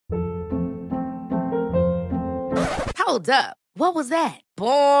Hold up. What was that?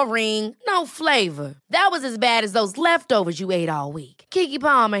 Boring. No flavor. That was as bad as those leftovers you ate all week. Keke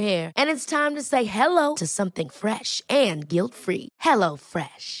Palmer here, and it's time to say hello to something fresh and guilt-free. Hello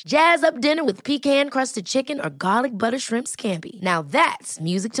Fresh. Jazz up dinner with pecan-crusted chicken or garlic butter shrimp scampi. Now that's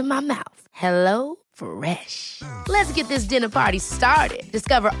music to my mouth. Hello Fresh. Let's get this dinner party started.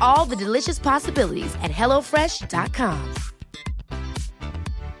 Discover all the delicious possibilities at hellofresh.com.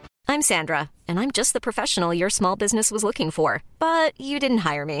 I'm Sandra, and I'm just the professional your small business was looking for. But you didn't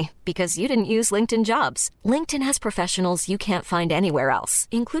hire me because you didn't use LinkedIn Jobs. LinkedIn has professionals you can't find anywhere else,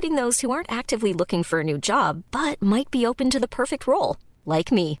 including those who aren't actively looking for a new job, but might be open to the perfect role,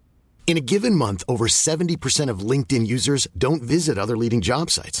 like me. In a given month, over 70% of LinkedIn users don't visit other leading job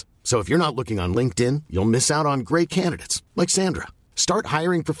sites. So if you're not looking on LinkedIn, you'll miss out on great candidates like Sandra. Start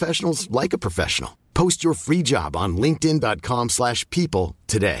hiring professionals like a professional. Post your free job on linkedin.com/people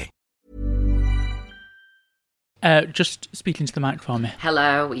today. Just speaking to the mic for me.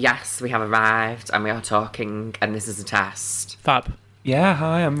 Hello, yes, we have arrived and we are talking, and this is a test. Fab. Yeah,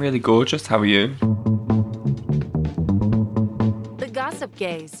 hi, I'm really gorgeous. How are you? The Gossip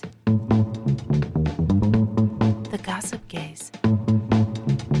Gaze. The Gossip Gaze.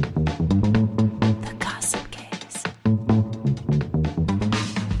 The Gossip Gaze.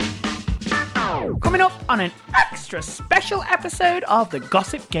 Coming up on an extra special episode of the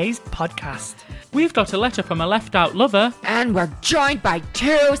Gossip Gaze podcast. We've got a letter from a left-out lover. And we're joined by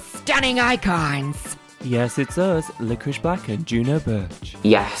two stunning icons. Yes, it's us, Liquorice Black and Juno Birch.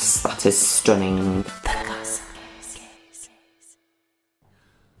 Yes, that is stunning. The Gossip Gaze.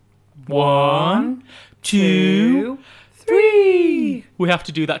 1, 2, 3. We have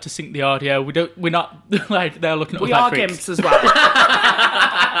to do that to sync the audio. We're not like they're looking at us We like are freaks. gimps as well.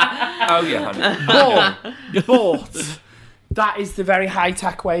 Oh, yeah, honey. but that is the very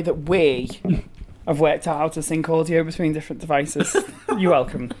high-tech way that we have worked out how to sync audio between different devices. You're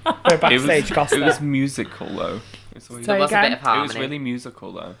welcome. We're backstage gossip. It was musical, though. Say There was a again? bit of harmony. It was really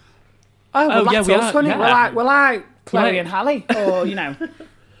musical, though. Oh, well, yeah, that's we us, are, wasn't it? yeah. Well, I, Chloe Right. and Hallie, or, you know,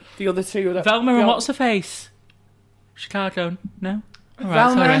 the other two. Velma and what's her face? Chicago? No? All right,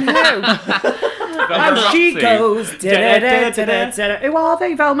 Velma sorry. and who? And she goes, da-da-da-da-da-da. Who are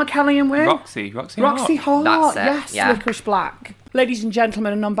they? Velma, Kelly and Will? Roxy Roxy Hart. Hart, That's it, yes, yeah. Liquorice Black. Ladies and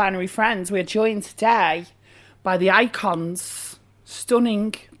gentlemen and non-binary friends, we are joined today by the icons,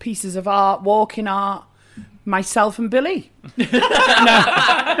 stunning pieces of art, walking art, myself and Billy. no,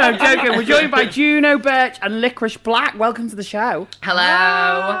 joking. We're joined by Juno, Birch and Liquorice Black. Welcome to the show.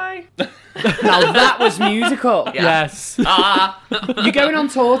 Hello. Now that was musical. Yes. You're going on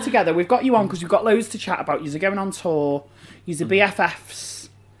tour together. We've got you on because we've got loads to chat about. You're going on tour. You're BFFs.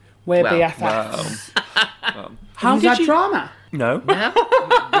 We're Well, BFFs. How Is did that you... drama? No? No,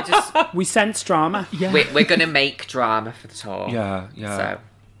 We sense drama. Yeah. we're going to make drama for the tour. Yeah. So,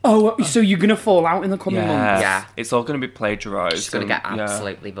 Oh, so you're going to fall out in the coming months? Yeah. It's all going to be plagiarised. she's going to get and- yeah.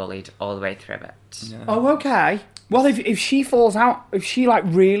 absolutely bullied all the way through it. Oh, okay. Well, if she falls out, if she like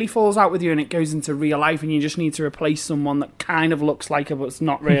really falls out with you and it goes into real life and you just need to replace someone that kind of looks like her but's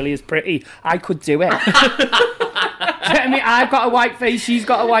not really as pretty, I could do it. Do you know what I mean? I've got a white face, she's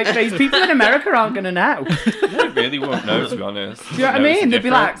got a white face. People in America aren't going to know. They really won't know, to be honest. Do you know what I mean? They'd be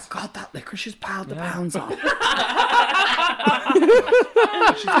like, God, that Liquorice has piled the pounds on.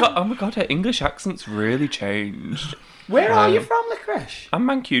 She's got, oh my god, her English accent's really changed. Where are you from, Liquorice? I'm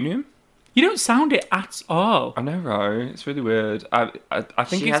Mancunian. You don't sound it at all. I know, right? It's really weird. I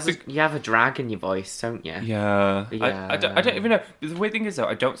think You it's... have a drag in your voice, don't you? Yeah. Yeah. I don't even know. The weird thing is, though,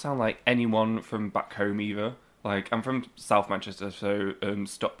 I don't sound like anyone from back home either. Like, I'm from South Manchester, so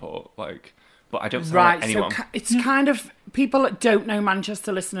Stockport, like... But I don't sound like anyone. So it's kind of... People that don't know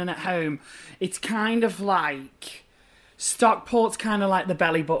Manchester listening at home, it's kind of like... Stockport's kind of like the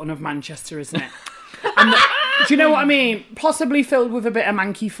belly button of Manchester, isn't it? And do you know what I mean? Possibly filled with a bit of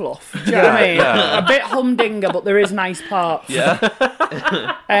manky fluff. Do you know what I mean? Yeah. A bit humdinger, but there is nice parts. Yeah.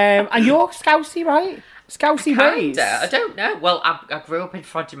 And you're Scousey, right? Scousey ways. Kinda. I don't know. Well, I grew up in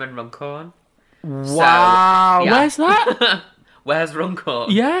Frodsham and Runcorn. Wow. yeah. Where's that? Where's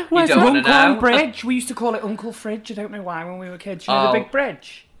Runcorn? Yeah, where's you don't wanna Runcorn know? Bridge. We used to call it Uncle Fridge. I don't know why when we were kids. You know Oh. the big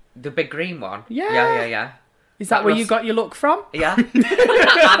bridge? The big green one? Yeah. Yeah. Is that where you got your look from? Yeah. And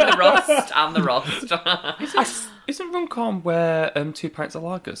the rust. Isn't Runcorn where 2 pints of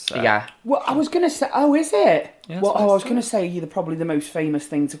lager's set? Yeah. Well, I was going to say... Oh, is it? Yeah, Well, that's I what was going to say you're probably the most famous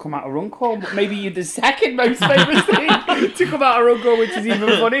thing to come out of Runcorn, but maybe you're the second most famous thing to come out of Runcorn, which is even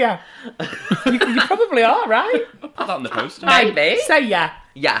funnier. You probably are, right? Put that on the poster. Maybe. Say yeah.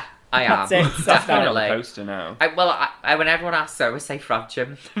 Yeah. I am. That's it. Stop I'm on Definitely. the poster now. I when everyone asks, I always say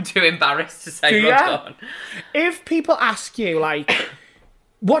Frodsham. I'm too embarrassed to say Do ya? Rudon. If people ask you, like,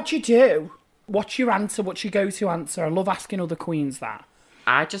 what do you do? What's your answer? What's your go-to answer? I love asking other queens that.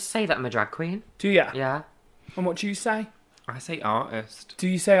 I just say that I'm a drag queen. Do you? Yeah. And what do you say? I say artist. Do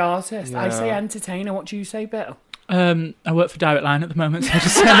you say artist? I Yeah. say entertainer. What do you say, Bill? I work for Direct Line at the moment, so I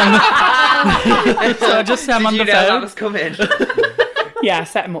just say I'm on the, Did you know that phone. was coming? Yeah,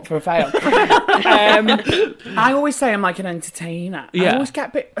 set him up for a fail. I always say I'm like an entertainer. I Yeah. always get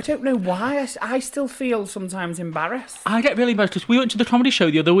a bit... I don't know why. I still feel sometimes embarrassed. I get really embarrassed because we went to the comedy show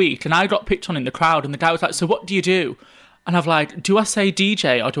the other week and I got picked on in the crowd and the guy was like, so what do you do? And I've like, do I say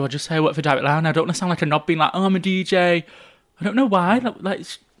DJ or do I just say I work for Direct Line? I don't want to sound like a knob being like, oh, I'm a DJ. I don't know why. Like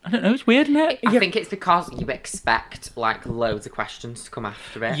I don't know, it's weird, isn't it? I think it's because you expect like loads of questions to come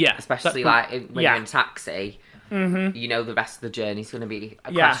after it. Yeah, Especially that's- when yeah. you're in taxi. Mm-hmm. You know the rest of the journey's going to be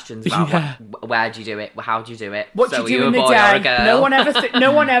Yeah. questions about Yeah. where do you do it, how do you do it, What so do you do are in you a the boy or a day? girl?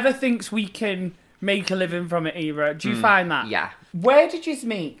 No one ever thinks we can make a living from it either. Do you find that? Yeah. Where did you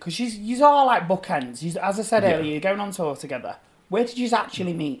meet? Because you all like bookends. As I said earlier, you're going on tour together. Where did you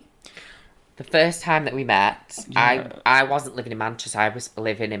actually meet? The first time that we met, I wasn't living in Manchester. I was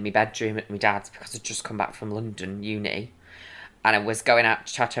living in my bedroom at my dad's because I'd just come back from London uni. And I was going out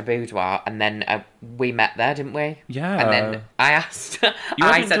to Cha-Cha Boudoir, and then we met there, didn't we? Yeah. And then I asked... You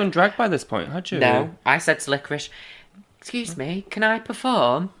hadn't done drag by this point, had you? No. I said to Liquorice, excuse me, can I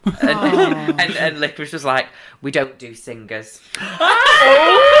perform? And Liquorice was like, we don't do singers.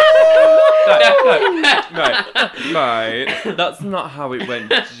 Right. That's not how it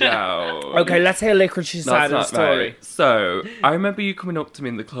went down. Okay, let's hear Licorice's side of the That's story. right. So, I remember you coming up to me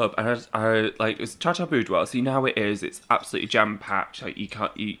in the club, and I like, it was Cha-Cha Boudoir, so you know how it is, it's absolutely jam-packed, like,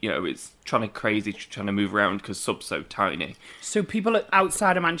 you know, it's trying to move around because sub's so tiny. So people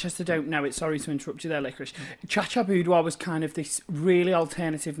outside of Manchester don't know it. Sorry to interrupt you there, Licorice. Cha-Cha Boudoir was kind of this really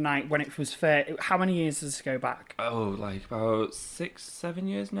alternative night when it was fair. How many years does this go back? Oh, like about 6-7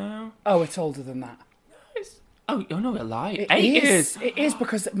 years now? Oh, it's older than that. Oh, no, a lie. It 8 is. years. It is,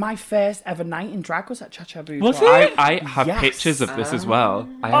 because my first ever night in drag was at Cha-Cha Boudoir. Was it? I have Yes. pictures of this as well.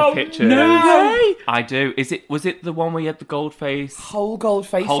 I have pictures. No way! I do. Was it the one where you had the gold face? Whole gold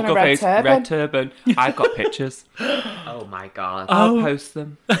face Whole and a gold red face, turban. red turban. I've got pictures. Oh my God. I'll post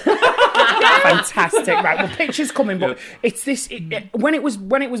them. Fantastic, right? Well, pictures coming, but it's this. When it was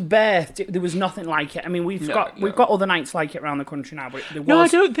birthed, there was nothing like it. I mean, we've got other nights like it around the country now, but there was. No, I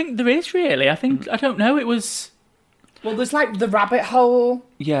don't think there is really. I don't know, it was... Well, there's like the rabbit hole.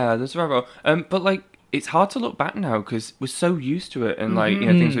 Yeah, there's Raro. But like, it's hard to look back now because we're so used to it, and like, you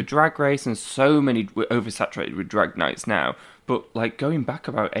know, things with Drag Race and so many, we're oversaturated with drag nights now. But like, going back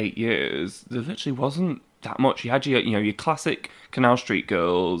about 8 years, there literally wasn't that much. You had your classic Canal Street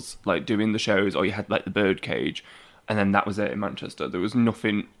girls like doing the shows, or you had like the Birdcage, and then that was it in Manchester. There was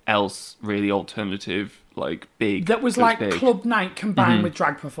nothing else really alternative, like big. That was like club night combined with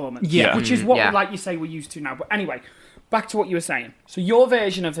drag performance. Yeah. Which is what, Yeah. like you say, we're used to now. But anyway, back to what you were saying. So your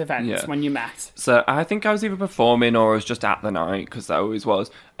version of events when you met. So I think I was either performing or I was just at the night, because that always was.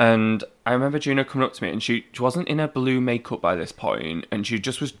 And I remember Juno coming up to me, and she wasn't in her blue makeup by this point, and she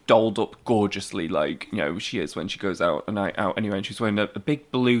just was dolled up gorgeously, like, you know, she is when she goes out a night out anyway. And she was wearing a big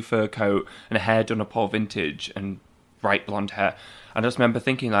blue fur coat and a hair done up all vintage and bright blonde hair. And I just remember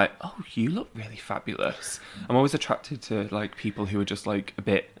thinking, like, oh, you look really fabulous. I'm always attracted to, like, people who are just, like, a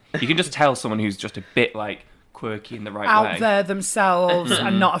bit... You can just tell someone who's just a bit, like, quirky in the right way. Out there themselves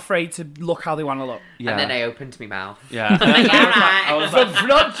and not afraid to look how they want to look. Yeah. And then I opened my mouth. Yeah. I was like,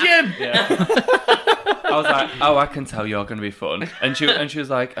 I was like, oh, I can tell you're going to be fun. And she was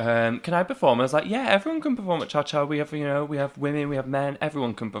like, can I perform? I was like, yeah, everyone can perform at Cha-Cha. We have, we have women, we have men,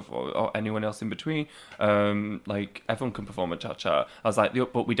 everyone can perform, or anyone else in between. Like, everyone can perform at Cha-Cha. I was like,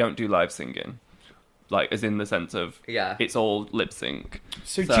 but we don't do live singing. Like, as in the sense of, it's all lip sync.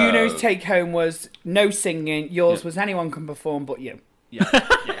 So Juno's take home was no singing. Yours was anyone can perform but you. Yeah.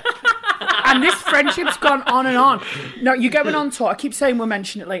 And this friendship's gone on and on. No, you're going on tour. I keep saying we'll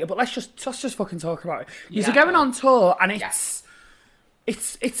mention it later, but let's just fucking talk about it. You're going on tour, and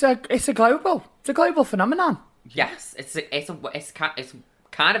it's a global phenomenon. Yes, it's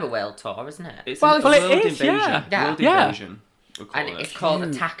kind of a world tour, isn't it? It's Well, a well, it world is, invasion. yeah. World Yeah. invasion. we'll call And it. it's called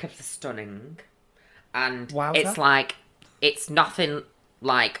Attack of the Stunning. And Wowza. it's like, it's nothing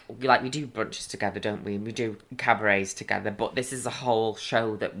like we do brunches together, don't we? We do cabarets together, but this is a whole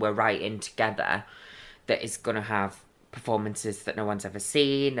show that we're writing together that is going to have performances that no one's ever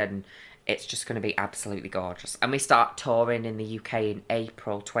seen, and it's just going to be absolutely gorgeous. And we start touring in the UK in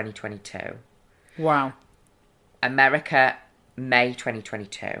April 2022. Wow. America, May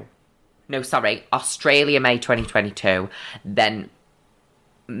 2022. No, sorry. Australia, May 2022. Then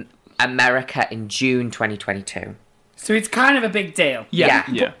America in June 2022. So it's kind of a big deal.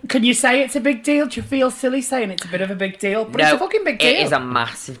 Yeah. Can you say it's a big deal? Do you feel silly saying it's a bit of a big deal? But it's a fucking big deal. It is a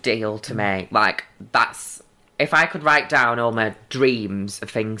massive deal to me. Like, that's... If I could write down all my dreams of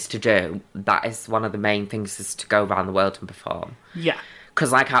things to do, that is one of the main things, is to go around the world and perform. Yeah.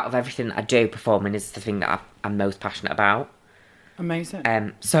 Because, like, out of everything that I do, performing is the thing that I'm most passionate about.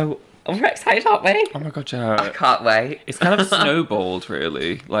 Amazing. So... We're excited, aren't we? Oh my god, yeah. I can't wait. It's kind of snowballed,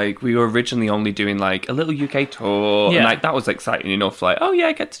 really. Like, we were originally only doing, like, a little UK tour. Yeah. And, like, that was exciting enough. Like, oh, yeah,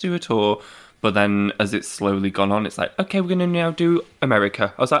 I get to do a tour. But then, as it's slowly gone on, it's like, okay, we're going to now do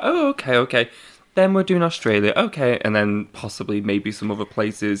America. I was like, oh, okay. Then we're doing Australia. Okay. And then possibly maybe some other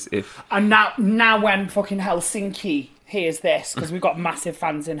places if... And now when fucking Helsinki hears this, because we've got massive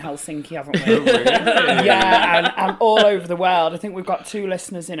fans in Helsinki, haven't we? Oh, really? Yeah, and all over the world. I think we've got 2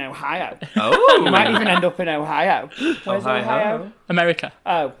 listeners in Ohio. Oh! We might even end up in Ohio. Where's Ohio? America.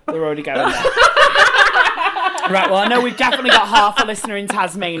 Oh, they're already going there. Right, well, I know we've definitely got half a listener in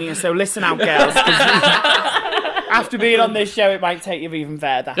Tasmania, so listen out, girls. After being on this show, it might take you even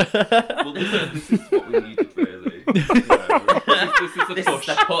further. Well, this is what we needed, really. This is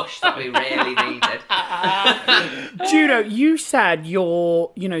the push that we really needed. Juno, you said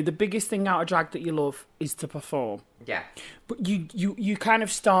the biggest thing out of drag that you love is to perform. Yeah. But you kind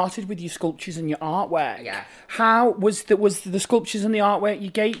of started with your sculptures and your artwork. Yeah. How was the sculptures and the artwork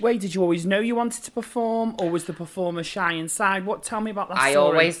your gateway? Did you always know you wanted to perform, or was the performer shy inside? Tell me about that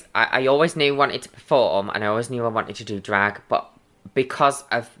story. I always knew I wanted to perform, and I always knew I wanted to do drag, but because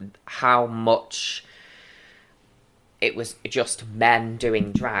of how much it was just men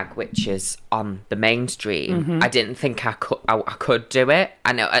doing drag, which is on the mainstream, I didn't think I could do it.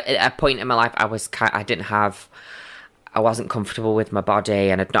 And at a point in my life, I wasn't comfortable with my body,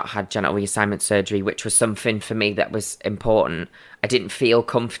 and I'd not had genital reassignment surgery, which was something for me that was important. I didn't feel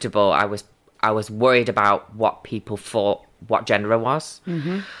comfortable. I was worried about what people thought what gender I was.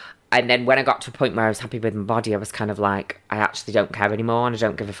 And then when I got to a point where I was happy with my body, I was kind of like, I actually don't care anymore, and I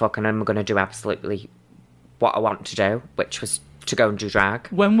don't give a fuck, and I'm going to do absolutely what I want to do, which was to go and do drag.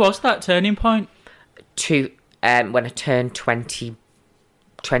 When was that turning point? When I turned 22,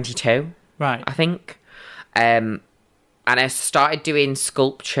 right? I think. And I started doing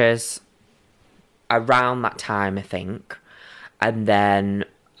sculptures around that time, I think. And then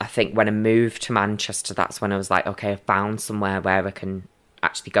I think when I moved to Manchester, that's when I was like, okay, I found somewhere where I can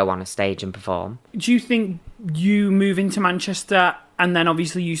actually go on a stage and perform. Do you think you move into Manchester and then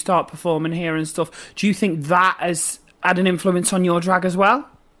obviously you start performing here and stuff, do you think that has had an influence on your drag as well?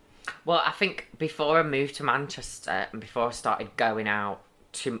 Well, I think before I moved to Manchester and before I started going out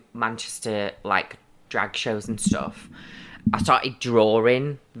to Manchester, like drag shows and stuff, I started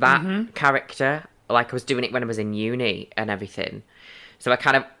drawing that character. Like I was doing it when I was in uni and everything. So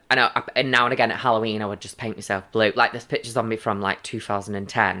and now and again at Halloween, I would just paint myself blue. Like there's pictures on me from like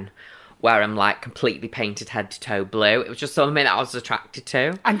 2010 where I'm like completely painted head to toe blue. It was just something that I was attracted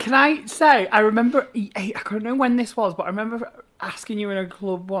to. And can I say, I remember, I don't know when this was, but I remember asking you in a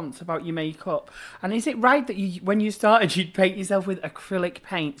club once about your makeup. And is it right that when you started, you'd paint yourself with acrylic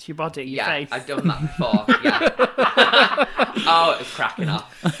paint, your body, your face? Yeah, I've done that before, yeah. Oh, it was cracking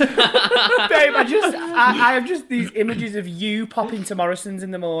up. Babe, I have just these images of you popping to Morrison's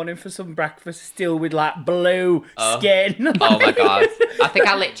in the morning for some breakfast, still with like blue skin. Oh my God. I think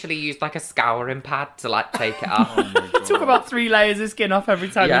I literally used like a scouring pad to like take it off. It took about 3 layers of skin off every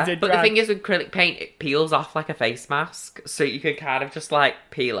time you did but drag. the thing is with acrylic paint, it peels off like a face mask, so you can kind of just like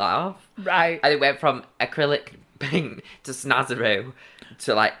peel it off. Right. And it went from acrylic paint to Snazaroo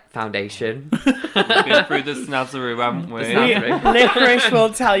to like foundation. We've been through the Snazaroo, haven't we? Liquorice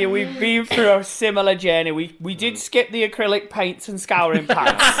will tell you we've been through a similar journey. We did skip the acrylic paints and scouring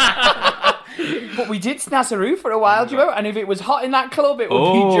pads. But we did Snazaroo for a while, do you know? And if it was hot in that club, it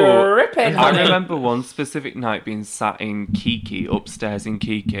would be dripping. I remember one specific night being sat in Kiki, upstairs in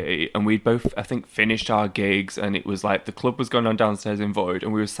Kiki, and we'd both, I think, finished our gigs, and it was like the club was going on downstairs in Void,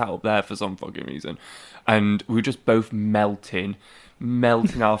 and we were sat up there for some fucking reason. And we were just both melting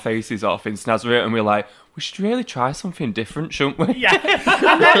our faces off in Snazaroo, and we were like, we should really try something different, shouldn't we? Yeah.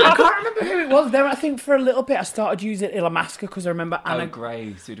 And then, I can't remember who it was. Then I think for a little bit I started using Illamasqua because I remember Anna. Oh,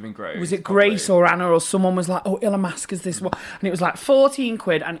 Grace. It would have been Grace. Was it Grace or Anna or someone was like, oh, Illamasqua's this one. And it was like 14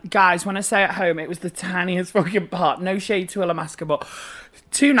 quid. And guys, when I say at home, it was the tiniest fucking part. No shade to Illamasqua, but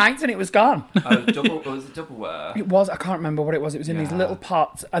 2 nights and it was gone. Was it double wear? It was. I can't remember what it was. It was in these little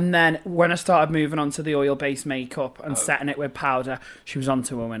pots. And then when I started moving on to the oil-based makeup and setting it with powder, she was on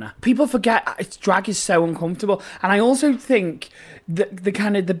to a winner. People forget drag is so uncomfortable. And I also think that the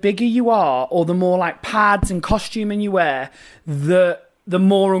kind of the bigger you are, or the more like pads and costuming you wear, the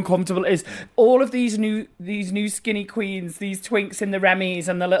more uncomfortable it is. All of these new skinny queens, these twinks in the Remy's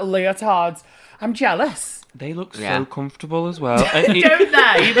and the little leotards, I'm jealous. They look so comfortable as well. And Don't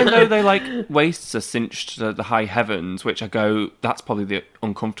they? Even though they like waists are cinched to the high heavens, which I go, that's probably the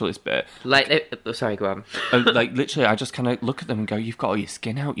uncomfortablest bit. Like, sorry, go on. Like literally, I just kind of look at them and go, "You've got all your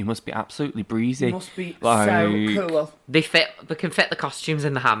skin out. You must be absolutely breezy. It must be like, so cool. They can fit the costumes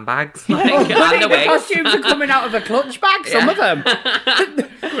in the handbags. I Like, think and the the wigs. costumes are coming out of a clutch bag, some of them.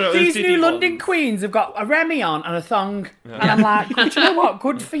 These new ones. London queens have got a Remy on and a thong. And I'm like, do you know what?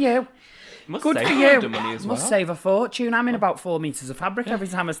 Good for you. Must Good save for a load you. of money as Must well. save a fortune. I'm in about 4 metres of fabric every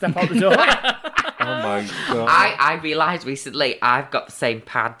time I step out the door. Oh my god! I realised recently I've got the same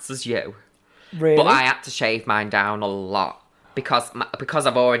pads as you, Really? but I had to shave mine down a lot because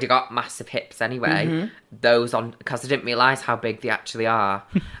I've already got massive hips anyway. Mm-hmm. Those on because I didn't realise how big they actually are.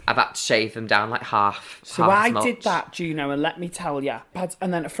 I've had to shave them down like half. So half I as much. did that, Juno, and let me tell you, pads,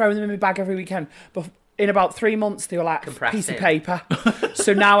 and then throwing them in my bag every weekend. But in about 3 months, they were like a piece of paper.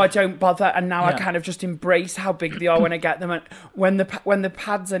 So now I don't bother, and now I kind of just embrace how big they are when I get them. And when the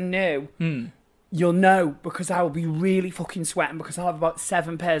pads are new, you'll know, because I will be really fucking sweating because I'll have about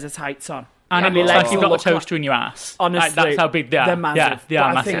 7 pairs of tights on. And it looks like you've got a toaster in your ass. Honestly, Like, that's how big they are. They're massive. Yeah, they are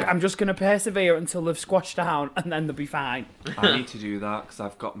but massive. I think I'm just going to persevere until they've squashed down, and then they'll be fine. I need to do that because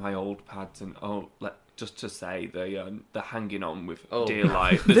I've got my old pads and just to say they're hanging on with dear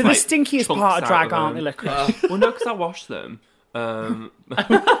life. They're There's, the like, stinkiest chunks part of out drag, them. aren't they, Liquorice? Well, no, because I wash them. I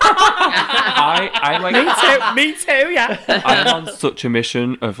Me too, yeah. I'm on such a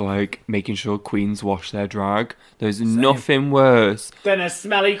mission of like making sure queens wash their drag. There's nothing worse. Then a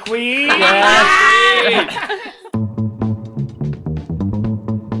smelly queen.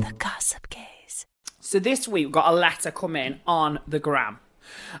 The Gossip Gaze. So this week we've got a letter come in on the gram,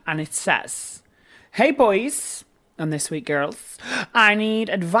 and it says, "Hey boys, and this week girls, I need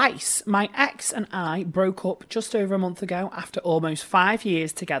advice. My ex and I broke up just over a month ago after almost 5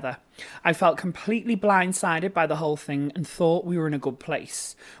 years together. I felt completely blindsided by the whole thing and thought we were in a good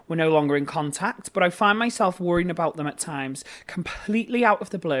place. We're no longer in contact, but I find myself worrying about them at times, completely out of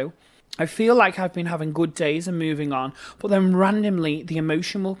the blue. I feel like I've been having good days and moving on, but then randomly the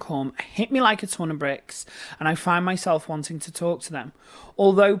emotion will come, hit me like a ton of bricks, and I find myself wanting to talk to them.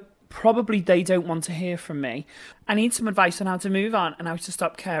 Although probably they don't want to hear from me. I need some advice on how to move on and how to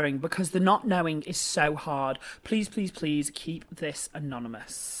stop caring, because the not knowing is so hard. Please, please, please keep this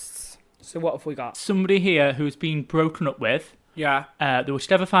anonymous." So what have we got? Somebody here who's been broken up with. Yeah. They were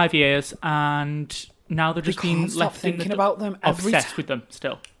together 5 years, and now they're just They can't being stop left in thinking the about them every obsessed with them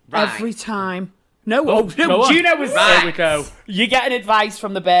still. Right. Every time. No, go on. Juno was Right. There we go. You're getting advice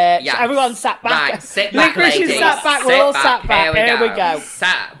from the Birch. Yes. Everyone sat back. Right, sit back, Liquorice is ladies. sat back. We're Sit all sat back. Here we go. So,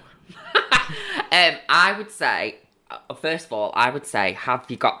 I would say, first of all, have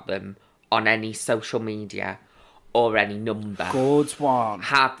you got them on any social media or any number? Good one.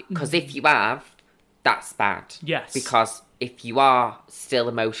 Because if you have, that's bad. Yes. Because if you are still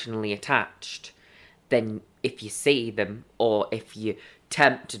emotionally attached, then if you see them or if you're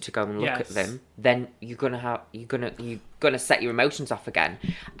tempted to go and look at them, then you're gonna set your emotions off again.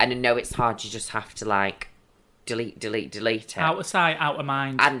 And I know it's hard. You just have to like delete it. Out of sight, out of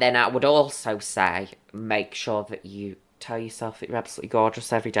mind. And then I would also say, make sure that you tell yourself that you're absolutely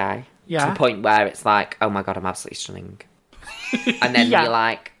gorgeous every day. Yeah. To the point where it's like, oh my God, I'm absolutely stunning. And then Yeah. you're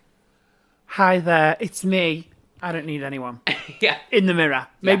like, Hi there, it's me. I don't need anyone. yeah. In the mirror.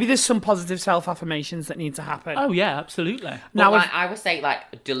 Maybe there's some positive self-affirmations that need to happen. Oh, yeah, absolutely. Now, Now, like, I would say,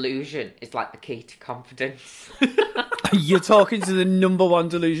 like, delusion is like the key to confidence. you're talking to the number one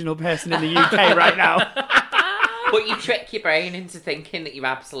delusional person in the UK right now. But you trick your brain into thinking that you're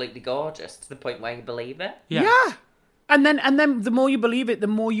absolutely gorgeous to the point where you believe it. Yeah. And then the more you believe it, the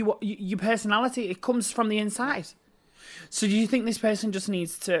more your personality, it comes from the inside. So do you think this person just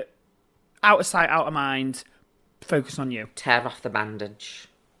needs to, out of sight, out of mind, focus on you? Tear off the bandage.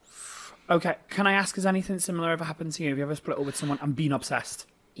 Okay, can I ask, has anything similar ever happened to you? Have you ever split up with someone and been obsessed?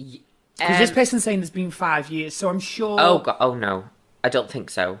 Because this person's saying it's been 5 years, so I'm sure... Oh, God, oh no. I don't think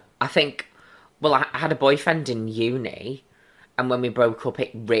so. I think, well, I had a boyfriend in uni, and when we broke up,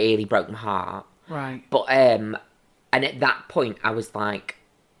 it really broke my heart. Right. But, and at that point, I was like,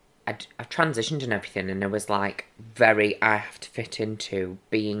 I've transitioned and everything, and I was like, I have to fit into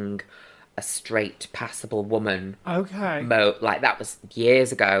being a straight, passable woman. Okay. Like, that was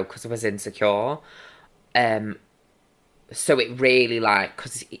years ago, because I was insecure. So it really, like,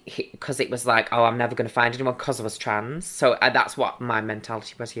 because it was like, oh, I'm never going to find anyone because I was trans. So that's what my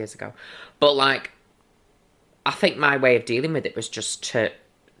mentality was years ago. But, like, I think my way of dealing with it was just to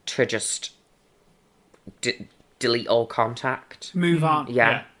just delete all contact. Move on.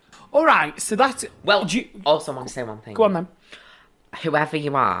 Yeah. All right, so that's... Well, also I want to say one thing. Go on, then. Whoever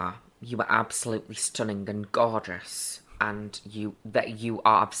you are absolutely stunning and gorgeous. And you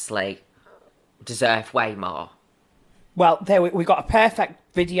obviously deserve way more. Well, there we got a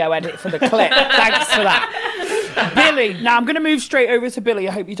perfect video edit for the clip. Thanks for that. Billy. Now, I'm going to move straight over to Billy.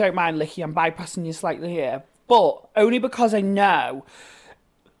 I hope you don't mind, Licky. I'm bypassing you slightly here. But only because I know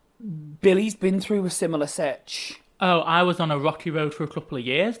Billy's been through a similar sitch. Oh, I was on a rocky road for a couple of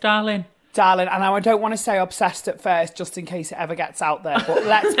years, darling. Darling, and I don't want to say obsessed at first, just in case it ever gets out there. But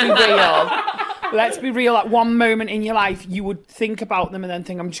let's be real. Let's be real. At one moment in your life, you would think about them and then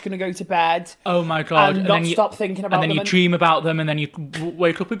think, I'm just going to go to bed. Oh, my God. And not stop thinking about them. And then you dream about them, and then you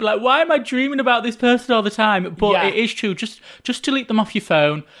wake up and be like, why am I dreaming about this person all the time? But it is true. Just delete them off your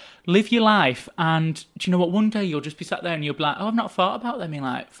phone. Live your life. And do you know what? One day you'll just be sat there and you'll be like, oh, I've not thought about them in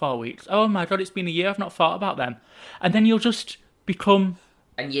like 4 weeks. Oh, my God, it's been a year. I've not thought about them. And then you'll just become...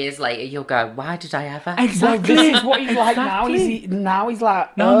 And years later, you'll go, why did I ever? Exactly. Well, this is what he's like now. Now he's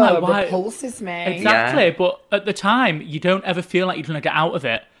like, No, I'm like, why? Repulses me. Exactly. Yeah. But at the time, you don't ever feel like you're going to get out of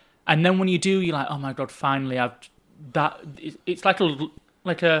it. And then when you do, you're like, oh my God, finally, it's like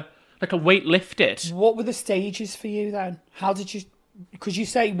a weight lifted. What were the stages for you then? How did you... Because you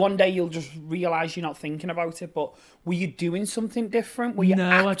say one day you'll just realise you're not thinking about it, but were you doing something different? Were you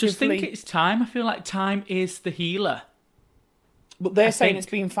I just think it's time. I feel like time is the healer. But they're saying it's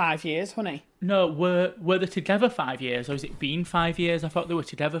been 5 years, honey. No, were they together 5 years, or has it been 5 years? I thought they were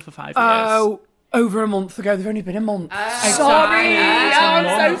together for 5 years. Oh, over a month ago. They've only been a month. Exactly. Sorry.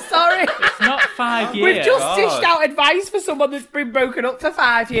 I'm so sorry. It's not 5 years. We've just dished out advice for someone that's been broken up for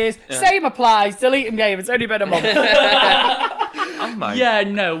 5 years. Yeah. Same applies. Delete them, game. It's only been a month. Oh my. Yeah,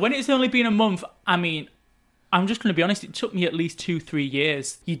 no. When it's only been a month, I mean, I'm just going to be honest. It took me at least 2-3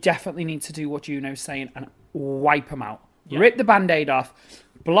 years. You definitely need to do what Juno's saying and wipe them out. Yeah. Rip the Band-Aid off.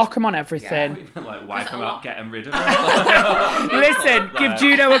 Block them on everything. Yeah. Like wipe them out, get them rid of them. Listen, give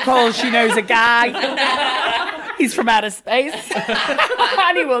Juno a call. She knows a guy. He's from outer space.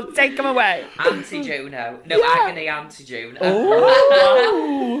 And he will take them away. Anti-Juno. No, agony anti-Juno.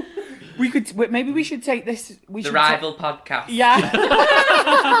 Oh. Maybe we should take this. The Rival podcast. Yeah.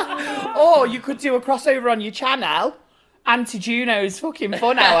 Or you could do a crossover on your channel. Anti-Juno's fucking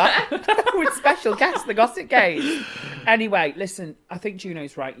fun hour with special guest, the Gossip Gaze. Anyway, listen, I think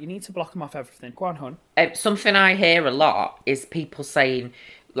Juno's right. You need to block them off everything. Go on, hon. Something I hear a lot is people saying,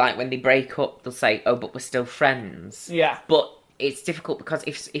 like, when they break up, they'll say, oh, but we're still friends. Yeah. But it's difficult because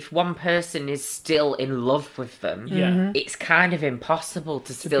if one person is still in love with them, it's kind of impossible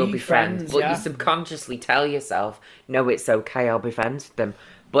to still be friends. But you subconsciously tell yourself, no, it's okay, I'll be friends with them.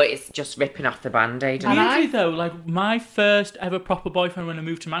 But it's just ripping off the Band-Aid. Weirdly, though, like, my first ever proper boyfriend when I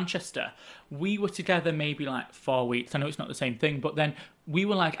moved to Manchester, we were together maybe, like, 4 weeks. I know it's not the same thing, but then we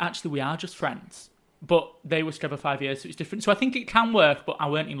were like, actually, we are just friends. But they were together 5 years, so it's different. So I think it can work, but I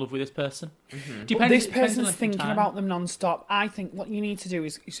weren't in love with this person. Mm-hmm. But this person's thinking about them non-stop. I think what you need to do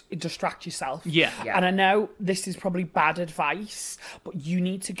is distract yourself. Yeah. And I know this is probably bad advice, but you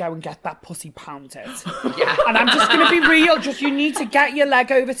need to go and get that pussy pounded. Yeah. And I'm just going to be real. You need to get your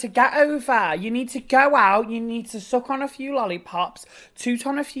leg over to get over. You need to go out. You need to suck on a few lollipops, toot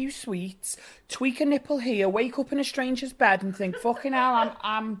on a few sweets, tweak a nipple here, wake up in a stranger's bed and think, fucking hell,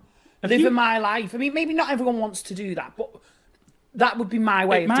 I'm living my life. I mean, maybe not everyone wants to do that, but that would be my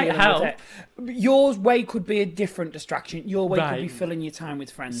way of dealing with it. Your way could be a different distraction. Your way could be filling your time with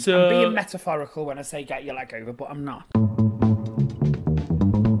friends. I'm being metaphorical when I say get your leg over, but I'm not.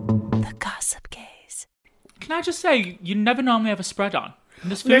 The Gossip Gaze. Can I just say, you never normally have a spread on. And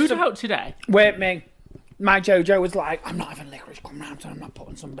there's food out today. Wait, me. My Jojo was like, I'm not having licorice. Come round, I'm not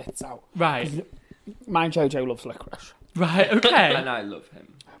putting some bits out. Right. My Jojo loves licorice. Right, okay. And I love him.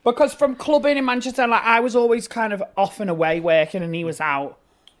 Because from clubbing in Manchester, like, I was always kind of off and away working, and he was out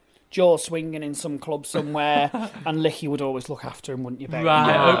jaw swinging in some club somewhere, and Licky would always look after him, wouldn't you, baby?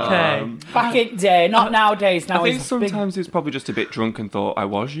 Right, okay. Back in the day, not nowadays. Now I think sometimes he's probably just a bit drunk and thought, I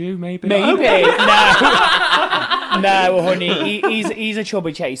was you, maybe? Maybe. No, honey. He's a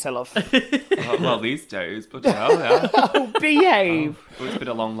chubby chaser, love. Well, these days, but yeah. Oh, behave. Oh, it's been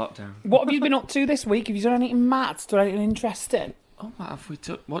a long lockdown. What have you been up to this week? Have you done anything mad? Done anything interesting? Oh, what have we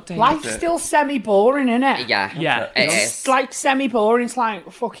done? What day Life's is it? still semi-boring, isn't it? Yeah. It's like semi-boring. It's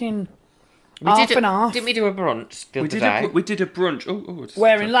like fucking half and half. Didn't we do a brunch the other day? We did a brunch. Oh,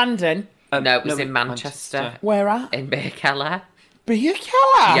 Where, in London? No, it was in Manchester. Where at? In Birch. Beer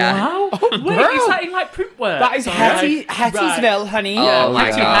Keller? Yeah. Oh, Wait, girl. is that in like printwork? That is Sorry. Hettiesville, honey. Oh my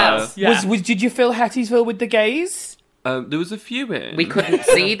Hetty God. House, yeah. Did you fill Hettiesville with the gays? There was a few in. We couldn't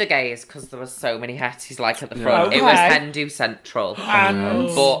see the gays because there were so many Hetties like at the front. Okay. It was Hindu Central. And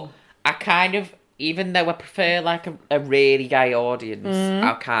But I kind of, even though I prefer like a really gay audience,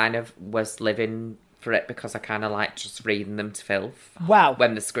 I kind of was living for it because I kind of like just reading them to filth well,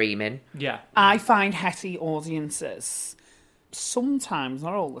 when they're screaming. Yeah. I find Hetty audiences sometimes,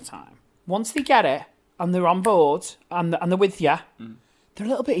 not all the time, once they get it and they're on board and they're with you, they're a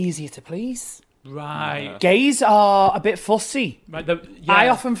little bit easier to please. Right. Gays are a bit fussy. Right. I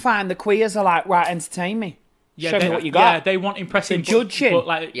often find the queers are like, right, entertain me. Yeah, Show they, me what you got. Yeah, they want impressing. They're judging. But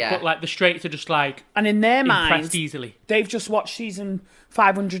like the straights are just like And in their minds, impressed easily. they've just watched season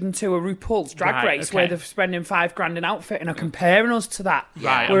 502 of RuPaul's Drag Right, Race, okay. where they're spending $5,000 in outfit and are comparing us to that.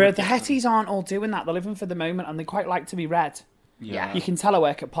 Right, I'm Whereas with the you. Hetties aren't all doing that. They're living for the moment and they quite like to be read. Yeah. You can tell I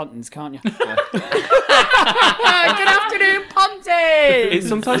work at Pontins, can't you? Good afternoon, Pontins! It's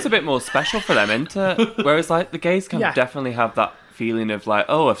sometimes a bit more special for them, isn't it? Whereas, like, the gays can Yeah. definitely have that feeling of, like,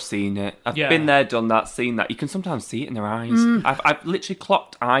 oh, I've seen it. I've Yeah. been there, done that, seen that. You can sometimes see it in their eyes. I've literally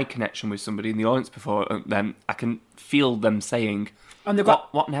clocked eye connection with somebody in the audience before, and then I can feel them saying, And they've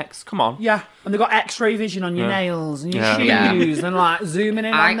got... what next? Come on. Yeah, and they've got X-ray vision on your nails and your Yeah. shoes Yeah. and, like, zooming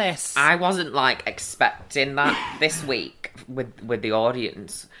in on this. I wasn't like expecting that this week with the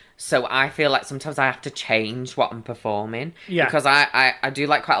audience. So I feel like sometimes I have to change what I'm performing. Yeah. Because I do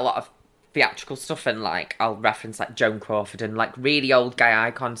like quite a lot of theatrical stuff, and like I'll reference like Joan Crawford and like really old gay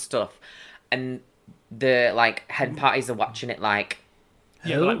icon stuff. And the like hen parties are watching it like,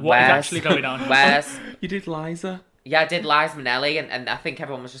 Yeah, like what is actually going on? Where's You did Liza? yeah, I did Liza Minnelli, and I think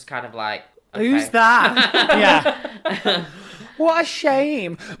everyone was just kind of like, Who's okay. that? Yeah. What a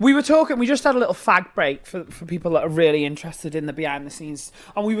shame. We just had a little fag break for people that are really interested in the behind the scenes.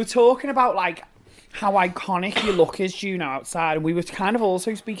 And we were talking about like how iconic your look is, Juno, outside. And we were kind of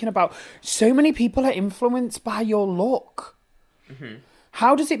also speaking about so many people are influenced by your look. Mm-hmm.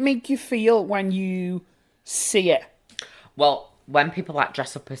 How does it make you feel when you see it? Well, when people like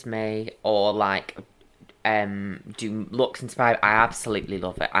dress up as me or like do looks inspired, I absolutely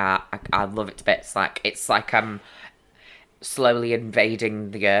love it. I love it to bits. Like it's like slowly invading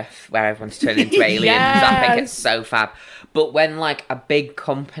the earth where everyone's turning into aliens. I think it's so fab. But when like a big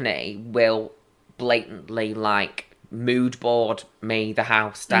company will blatantly like mood board me the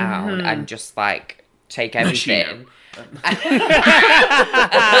house down and just like take everything and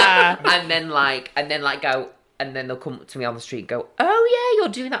then go, and then they'll come up to me on the street and go, oh yeah,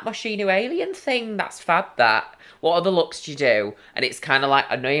 you're doing that Moschino alien thing, that's fab. That what other looks do you do? And it's kind of like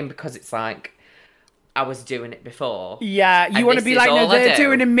annoying because it's like I was doing it before. Yeah, you and want to this be is like, no, all I they're do.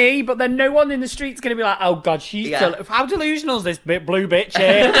 doing it me, but then no one in the street's going to be like, oh God, she's how delusional is this blue bitch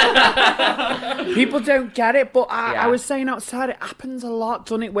here? People don't get it, but I was saying outside, it happens a lot,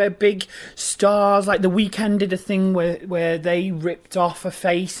 doesn't it? Where big stars, like The Weeknd did a thing where they ripped off a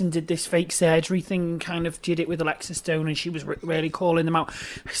face and did this fake surgery thing, kind of did it with Alexa Stone, and she was really calling them out.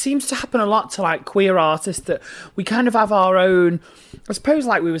 It seems to happen a lot to like queer artists, that we kind of have our own, I suppose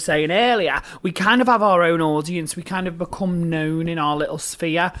like we were saying earlier, we kind of have our own audience, we kind of become known in our little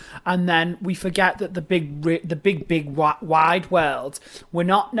sphere, and then we forget that the big wide world, we're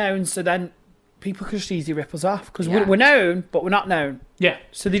not known, so then people can just easily rip us off, because we're known, but we're not known. Yeah.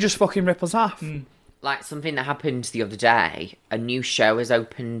 So they just fucking rip us off. Like something that happened the other day, a new show has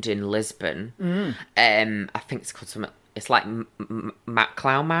opened in Lisbon. I think it's called something. It's like Matt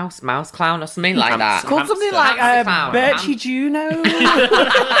Clown Mouse Clown or something like that. It's called something like Hamster Clown. Birchy Juno.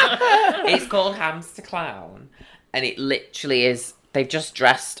 It's called Hamster Clown, and it literally is. They've just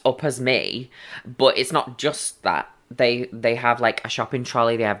dressed up as me, but it's not just that. They have like a shopping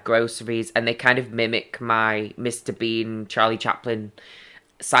trolley. They have groceries, and they kind of mimic my Mr. Bean, Charlie Chaplin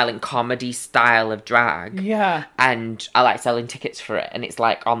silent comedy style of drag. Yeah. And I like selling tickets for it, and it's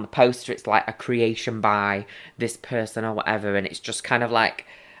like on the poster it's like a creation by this person or whatever, and it's just kind of like,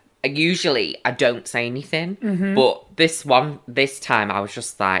 usually I don't say anything, but this time I was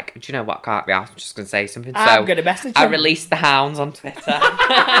just like, do you know what, can't be asked, I'm just going to say something. I'm gonna message I him. released the hounds on Twitter.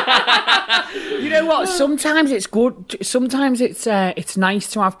 You know what? Sometimes it's good. Sometimes it's nice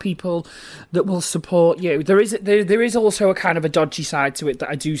to have people that will support you. There is also a kind of a dodgy side to it that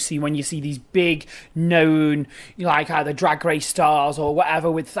I do see when you see these big known, like either Drag Race stars or whatever,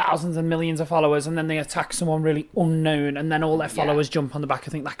 with thousands and millions of followers, and then they attack someone really unknown, and then all their followers jump on the back.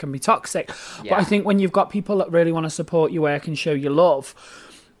 I think that can be toxic. But I think when you've got people that really want to support your work and show you love,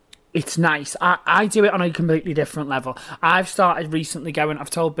 it's nice. I do it on a completely different level. I've started recently going, I've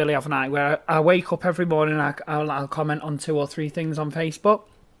told Billy, haven't I, where I wake up every morning and I'll comment on 2 or 3 things on Facebook.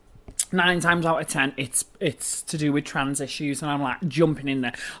 9 times out of 10, it's to do with trans issues, and I'm like jumping in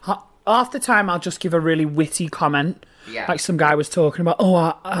there. Half the time, I'll just give a really witty comment. Yeah. Like some guy was talking about,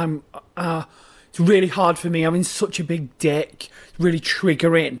 it's really hard for me. I'm in such a big dick. It's really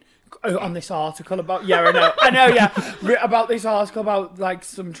triggering. On this article about about this article about like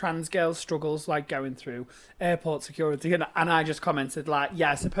some trans girls' struggles like going through airport security, and I just commented like,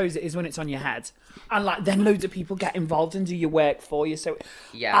 yeah, I suppose it is when it's on your head, and like then loads of people get involved and do your work for you. So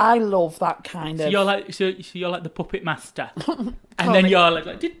yeah, I love that kind of. You're like you're like the puppet master, and then you're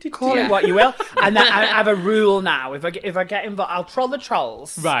like call it what you will. And then I have a rule now: if I get involved, I'll troll the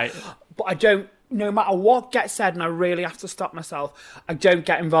trolls, right? But I don't. No matter what gets said, and I really have to stop myself, I don't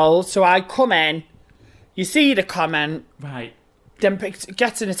get involved. So I come in, you see the comment, right? Then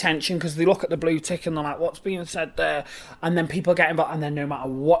gets an attention because they look at the blue tick and they're like, what's being said there? And then people get involved, and then no matter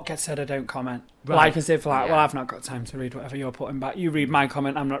what gets said, I don't comment. Right. Like as if like, well, I've not got time to read whatever you're putting back. You read my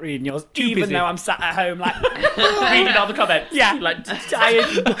comment, I'm not reading yours. Even though I'm sat at home like reading all the comments. Yeah. Like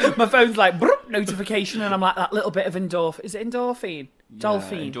tired. My phone's like notification, and I'm like that little bit of endorphin. Is it endorphin?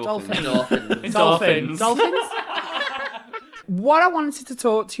 Dolphins. What I wanted to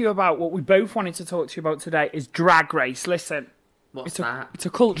talk to you about, what we both wanted to talk to you about today, is Drag Race. Listen, what's that? It's a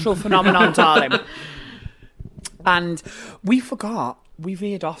cultural phenomenon, darling. And we forgot. We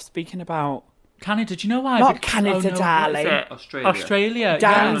veered off speaking about Canada. Do you know why? Not Canada, darling. Australia.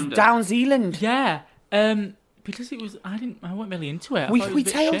 Down Zealand. Yeah. Because it was, I wasn't really into it. We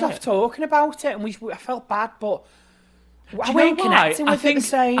tailed off talking about it, and I felt bad, but. I weren't connecting with it the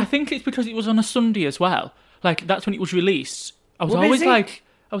same. I think it's because it was on a Sunday as well. Like, that's when it was released. I was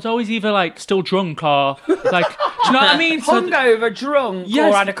always either like still drunk or like, do you know what I mean? Hungover, drunk,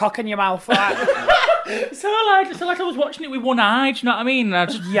 yes. Or had a cock in your mouth. So I was watching it with one eye. Do you know what I mean? And I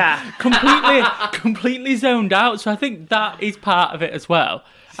just completely zoned out. So I think that is part of it as well.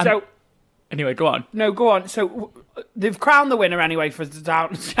 And anyway, go on. No, go on. So they've crowned the winner anyway for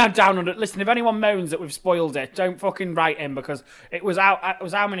down under. Listen, if anyone moans that we've spoiled it, don't fucking write in, because it was out. It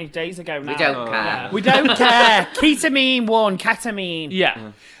was how many days ago now? We don't care. We don't care. Ketamine won. Ketamine.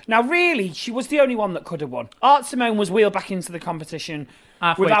 Yeah. Now, really, she was the only one that could have won. Art Simone was wheeled back into the competition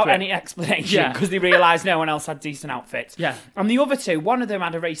without any explanation, because they realised no one else had decent outfits. Yeah. And the other two, one of them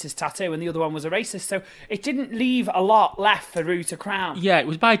had a racist tattoo and the other one was a racist, so it didn't leave a lot left for Rue to crown. Yeah, it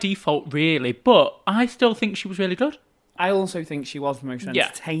was by default, really, but I still think she was really good. I also think she was the most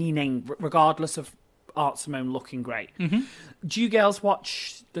entertaining, regardless of Art Simone looking great. Mm-hmm. Do you girls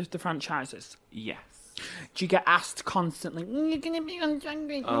watch the franchises? Yes. Do you get asked constantly, you're going to be on Drag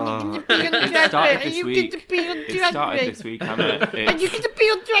Race? It started this week, hasn't it? Are you going to be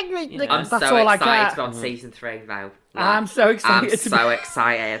on Drag Race? I'm so excited on season 3 now. I'm so excited.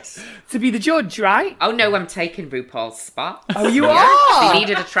 Excited. To be the judge, right? Oh no, I'm taking RuPaul's spot. Oh, you are? They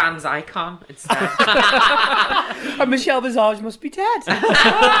needed a trans icon instead. And Michelle Visage must be dead.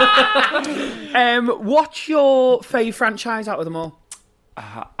 What's your fave franchise out of them all?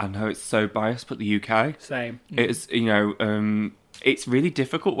 I know it's so biased, but the UK. Same. It's, it's really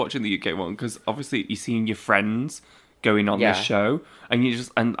difficult watching the UK one, because obviously you're seeing your friends going on this show, and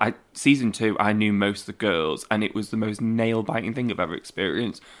season 2, I knew most of the girls, and it was the most nail-biting thing I've ever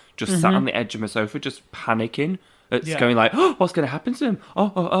experienced. Just sat on the edge of my sofa, just panicking. It's going like, oh, what's going to happen to him?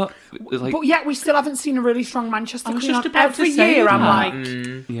 Like, but yet we still haven't seen a really strong Manchester I was Queen just on. about Every to say year that. I'm like,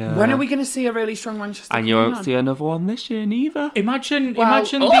 when are we going to see a really strong Manchester Queen? And you won't see another one this year neither. Imagine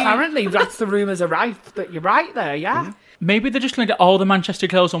apparently that's the rumours are rife, that you're right there, yeah. Maybe they're just going to get all the Manchester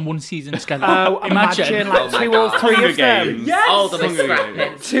girls on one season together. Oh, imagine like 2 or 3 of them. Yes! All the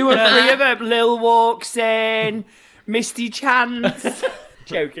scrapping. 2 or 3 of them. Lil walks in, Misty Chance.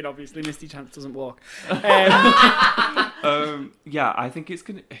 Joking, obviously. Misty Chance doesn't walk. Yeah, I think it's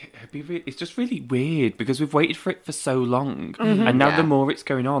gonna be. It's just really weird because we've waited for it for so long, and now the more it's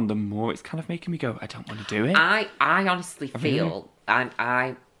going on, the more it's kind of making me go, I don't want to do it. I honestly feel, when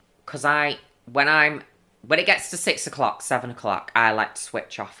it gets to 6 o'clock, 7 o'clock, I like to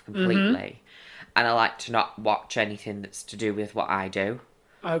switch off completely, and I like to not watch anything that's to do with what I do.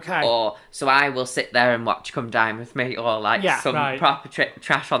 Okay. So I will sit there and watch Come Dine With Me, or proper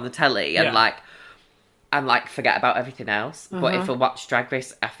trash on the telly, and forget about everything else. But if I watch Drag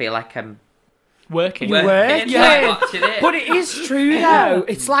Race, I feel like I'm working. Yeah. Watching it. But it is true though.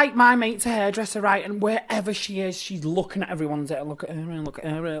 It's like my mate's a hairdresser, right? And wherever she is, she's looking at everyone's hair. Look at her and look at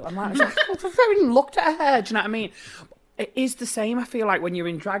her. I'm like, I've never even looked at her hair. Do you know what I mean? It is the same. I feel like when you're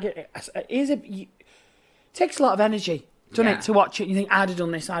in drag, it takes a lot of energy done it to watch it. You think, I'd have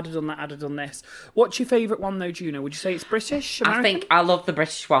done this, I'd have done that, I'd have done this. What's your favourite one though, Juno? Would you say it's British, American? I think I love the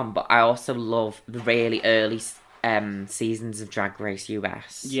British one, but I also love the really early seasons of Drag Race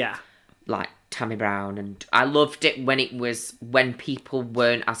US. Yeah. Like Tammy Brown, and I loved it when people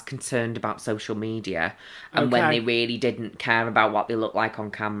weren't as concerned about social media and when they really didn't care about what they looked like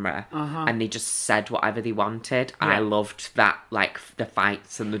on camera and they just said whatever they wanted. I loved that, like the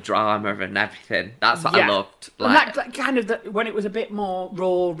fights and the drama and everything. That's what I loved. Like, and that kind of when it was a bit more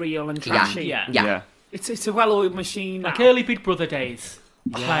raw, real, and trashy. Yeah. It's a well-oiled machine. Like now. early Big Brother days.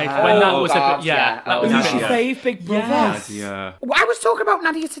 Like when that was God, a bit, that was Who's a your bit, fave Big Brother? Yeah. Well, I was talking about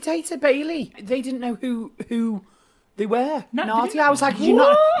Nadia Tata Bailey. They didn't know who they were. Nadia. I was like, you're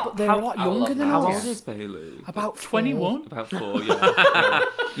not. But they're a lot younger than How us. old is Bailey? About 21. About 4,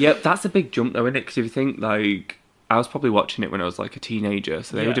 yeah. That's a big jump though, isn't it? Because if you think, like, I was probably watching it when I was like a teenager,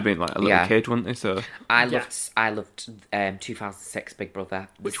 so they would have been like a little kid, wouldn't they? So I loved 2006 Big Brother.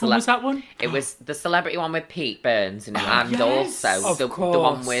 Which one was that one? It was the celebrity one with Pete Burns in it, and Of also the course.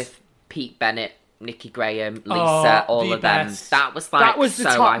 one with Pete Bennett, Nikki Graham, Lisa, all the of them. best. That was like That was the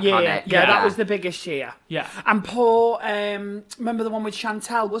so top iconic. year. Yeah, that was the biggest year. Yeah. And poor, remember the one with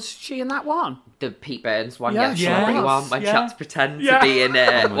Chantel? Was she in that one? The Pete Burns one, Yeah, yeah, she celebrity was. one, when she Yeah. had to pretend Yeah. to be in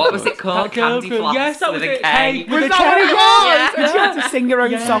it. What was it called? That girl Candy group. Floss Yes, that with was a it. K. Hey, Was the that what it K. was? Yeah. And she had to sing her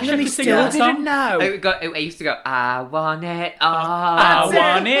own Yeah, song, she and had he to sing still her song. didn't know. It used to go, I want it all. I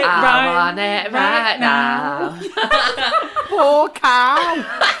want it right now. Poor cow.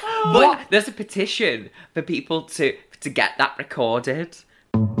 But there's a petition for people to get that recorded.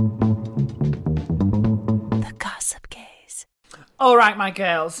 The Gossip Gaze. All right, my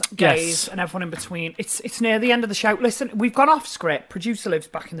girls, gays, Yes. and everyone in between. It's near the end of the show. Listen, we've gone off script. Producer Liv's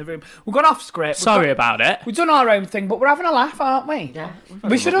back in the room. We've gone off script. Sorry about it. We've done our own thing, but we're having a laugh, aren't we? Yeah.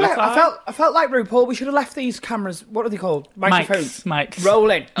 We should have. I felt like RuPaul. We should have left these cameras. What are they called? Microphones. Mics.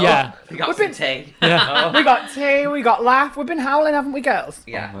 Rolling. Yeah. We got We've some been- tea. We got tea. We got laugh. We've been howling, haven't we, girls?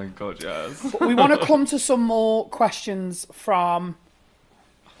 Yeah. oh my god, yes. But we want to come to some more questions from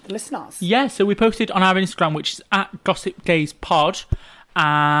the listeners. Yeah, so we posted on our Instagram, which is at Gossip Gaze Pod,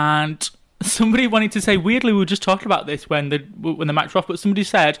 and somebody wanted to say, weirdly, we were just talking about this when the match were off, but somebody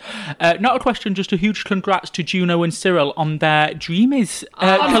said, not a question, just a huge congrats to Juno and Cyril on their Dreamies.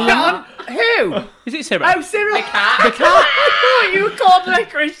 Who? Is it Cyril? Oh, Cyril. The cat. I thought you were called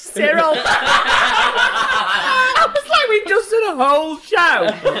Liquorice Cyril. I was like, we just did a whole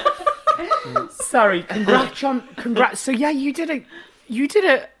show. Sorry, congrats. So yeah, you did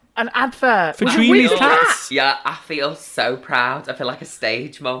an advert For Was it Dreamies with the Cats? Yeah, I feel so proud. I feel like a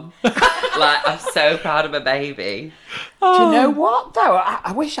stage mum. Like, I'm so proud of my baby. Do you know what though?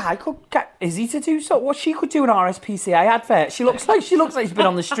 I wish I could get Izzy to do so. What she could do an RSPCA advert. She looks like she's been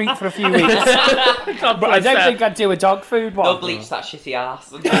on the street for a few weeks. But I don't think I'd do a dog food one. They'll bleach that shitty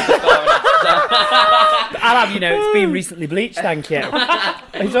ass. I'll have you know it's been recently bleached. Thank you.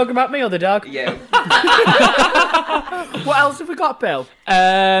 Are you talking about me or the dog? Yeah. What else have we got, Bill?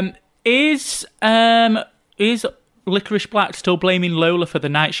 Is Licorice Black still blaming Lola for the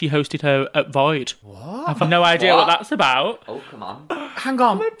night she hosted her at Void? What? I have no idea what that's about. Oh, come on. Hang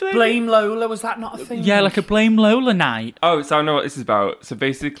on. Blame Lola. Was that not a thing? Yeah, like a Blame Lola night. Oh, so I know what this is about. So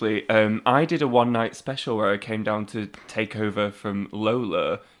basically, I did a one-night special where I came down to take over from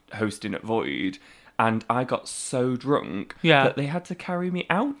Lola hosting at Void, and I got so drunk that they had to carry me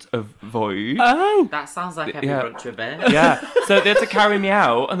out of Void. Oh! That sounds like every Yeah. brunch a bit. Yeah, so they had to carry me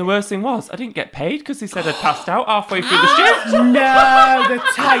out, and the worst thing was, I didn't get paid because they said I'd passed out halfway through the shift. No, the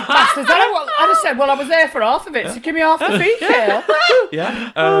tight bastards. I just said, well, I was there for half of it, so give me half the fee, Kale.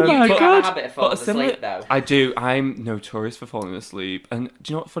 Yeah. Oh my You have God. a habit of falling asleep, though. I do. I'm notorious for falling asleep. And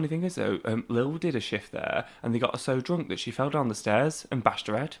do you know what the funny thing is, though? Lil did a shift there, and they got her so drunk that she fell down the stairs and bashed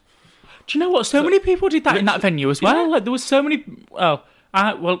her head. Do you know what? So many people did that in that venue as well. Like there was so many.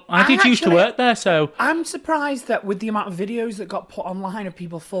 I did used to actually- work there, so I'm surprised that with the amount of videos that got put online of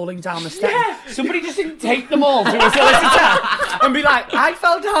people falling down the steps, somebody just didn't take them all to a solicitor and be like, I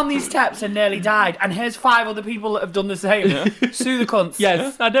fell down these steps and nearly died, and here's 5 other people that have done the same. Sue the cunts.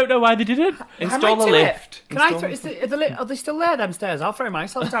 yes, I don't know why they didn't. Install I a do lift. Can I throw? Are they still there? Them stairs? I'll throw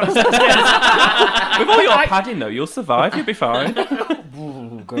myself down the stairs. With all your padding, though, you'll survive. You'll be fine.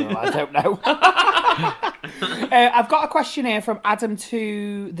 Oh, girl, I don't know. I've got a question here from Adam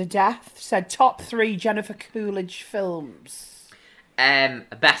to the Death. Said top 3 Jennifer Coolidge films.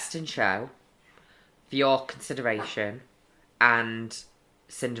 Best in Show, For Your Consideration, and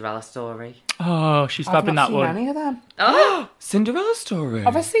Cinderella Story. Oh, she's I've fabbing not that seen one. any of them. Oh! Cinderella story.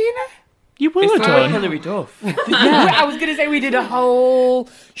 Have I seen it? You will It's have like done. Hilary Duff. I was going to say we did a whole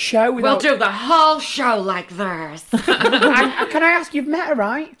show. We'll do the whole show like this. And can I ask, you've met her,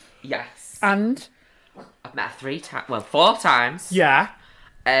 right? Yes. And? I've met her 4 times. Yeah.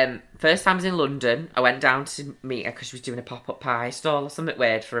 First time was in London. I went down to meet her because she was doing a pop-up pie stall or something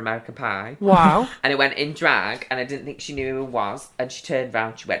weird for American Pie. Wow. And it went in drag, and I didn't think she knew who it was. And she turned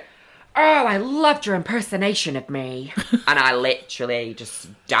around, she went, "Oh, I loved your impersonation of me." And I literally just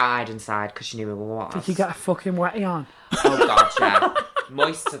died inside because she knew who it was. Did you get a fucking wetty on? Oh, God, yeah.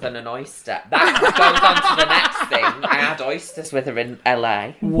 Moister than an oyster. That goes on to the next thing. I had oysters with her in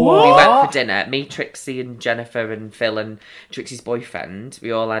LA. What? We went for dinner. Me, Trixie, and Jennifer, and Phil, and Trixie's boyfriend.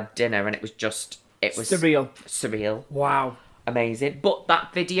 We all had dinner, and it was surreal. Wow. Amazing. But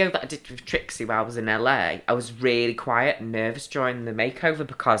that video that I did with Trixie while I was in LA, I was really quiet and nervous during the makeover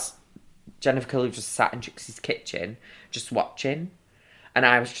because Jennifer Coolidge just sat in Trixie's kitchen just watching, and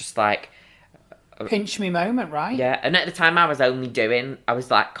I was just like, Pinch me moment, right? yeah. And at the time I was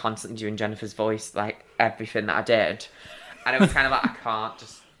like constantly doing Jennifer's voice, like everything that I did, and it was kind of like, I can't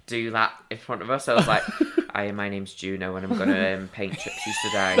just do that in front of her, so I was like, "Hi, my name's Juno and I'm gonna paint Trixie's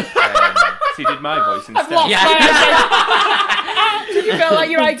today." So you did my voice instead. Did you feel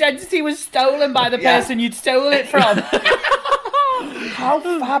like your identity was stolen by the person you'd stolen it from? How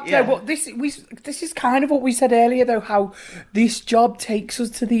fab, though. But this is kind of what we said earlier, though, how this job takes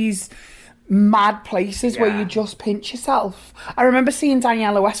us to these mad places where you just pinch yourself. I remember seeing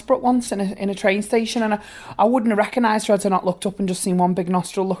Daniela Westbrook once in a train station, and I wouldn't have recognised her had I not looked up and just seen one big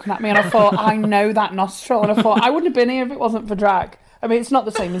nostril looking at me, and I thought, I know that nostril, and I thought, I wouldn't have been here if it wasn't for drag. I mean, it's not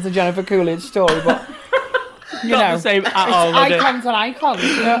the same as the Jennifer Coolidge story, but... You Not know, the same at all. icons and icons,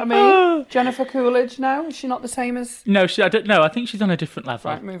 you know what I mean? Jennifer Coolidge, no? Is she not the same as... No, I don't know. I think she's on a different level.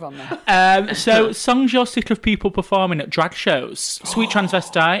 Right, move on then. So, songs you're sick of people performing at drag shows. Sweet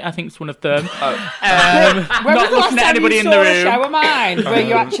Transvestite, I think it's one of them. When Not was the last looking at time anybody you in saw the a room. show of mine where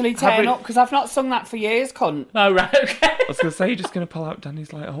you actually turn up? Because I've not sung that for years, cunt. Oh, right, okay. I was going to say, you're just going to pull out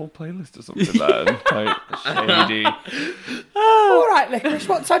Danny's like a whole playlist or something then. Like, shady. All right, Liquorice,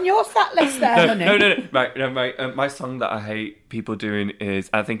 what's on your fat list there, honey? No. Right, my song that I hate people doing is,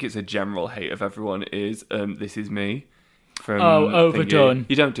 I think it's a general hate of everyone, is This Is Me. From Overdone. Thingy.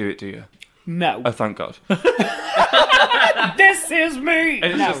 You don't do it, do you? No. Oh, thank God. This is me!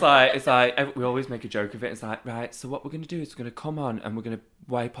 And it's just like, we always make a joke of it. It's like, right, so what we're going to do is we're going to come on and we're going to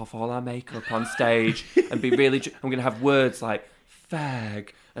wipe off all our makeup on stage and be really, and we're going to have words like fag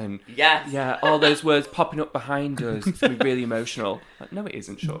and all those words popping up behind us. It's going to be really emotional. Like, no, it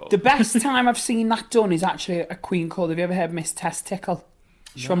isn't, sure. The best time I've seen that done is actually a queen called, have you ever heard Miss Testicle?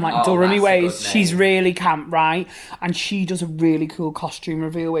 She's from like Durham ways. She's really camp, right? And she does a really cool costume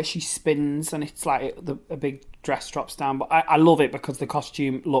reveal where she spins and it's like a big dress drops down. But I love it because the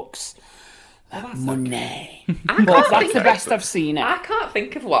costume looks money. But that's the best I've seen it. I can't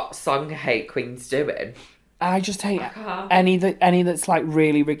think of what song I hate Queen's doing. I just hate any that's like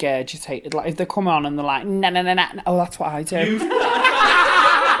really regurgitated. Like if they come on and they're like, nah. Oh, that's what I do.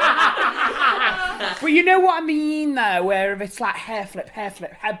 But you know what I mean, though, where if it's like hair flip, head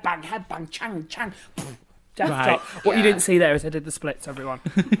bang, chang, death drop. What you didn't see there is I did the splits, everyone.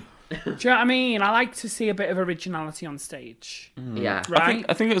 Do you know what I mean? I like to see a bit of originality on stage. Yeah. Right?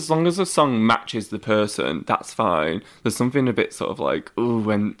 I think as long as the song matches the person, that's fine. There's something a bit sort of like, ooh,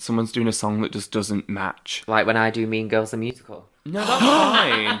 when someone's doing a song that just doesn't match. Like when I do Mean Girls the Musical. No, that's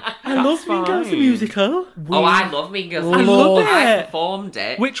fine. I love Mean Girls the Musical. Oh, I love Mean Girls the I Musical. love I it. performed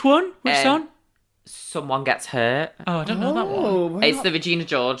it. Which one? Which song? Someone Gets Hurt. Oh, I don't know that one. It's the Regina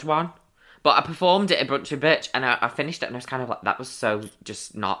George one. But I performed it at Brunch with Birch and I finished it and I was kind of like, that was so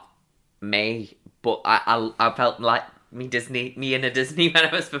just not me. But I felt like me in a Disney when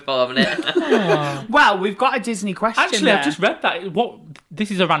I was performing it. Well, we've got a Disney question Actually, there. I've just read that.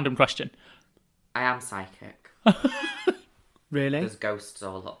 This is a random question. I am psychic. Really? There's ghosts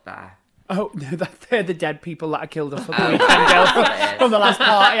all up there. Oh, no, they're the dead people that I killed off for the weekend, girl, from the last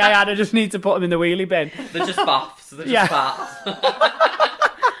party I had. I just need to put them in the wheelie bin. They're just boffs. They're just farts.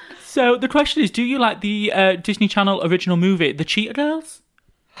 So the question is, do you like the Disney Channel original movie, The Cheetah Girls?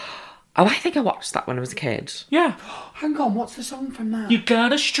 Oh, I think I watched that when I was a kid. Yeah. Hang on, what's the song from that? You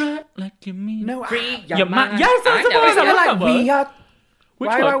gotta strut like you mean. No, Free Your mind. Yes, that's the I know one. it, I yeah. love that like one. we are. Which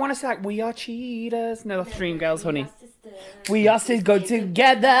Why do one? I want to say like we are cheaters? No, that's Dream Girls, honey. We are still go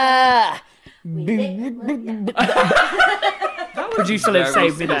together. Producer Liv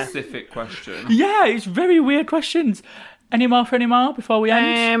saved me there. Specific question. Yeah, it's very weird questions. Any more for any more before we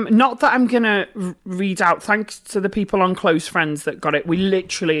end? Not that I'm gonna read out. Thanks to the people on Close Friends that got it. We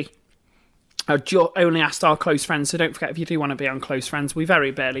literally only asked our close friends, so don't forget, if you do want to be on Close Friends, we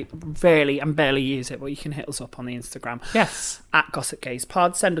very barely use it, but you can hit us up on the Instagram. Yes. At Gossip Gaze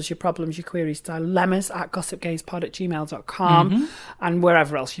Pod. Send us your problems, your queries, dilemmas at gossipgazepod@gmail.com and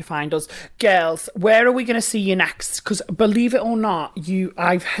wherever else you find us. Girls, where are we going to see you next? Because believe it or not,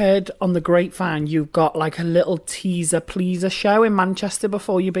 I've heard on the grapevine you've got like a little teaser-pleaser show in Manchester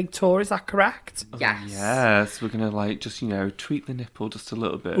before your big tour. Is that correct? Yes. Yes, we're gonna like just tweak the nipple just a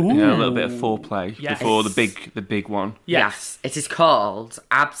little bit, a little bit of foreplay before the big one. Yes, it is called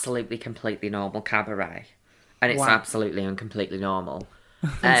Absolutely Completely Normal Cabaret, and it's absolutely and completely normal.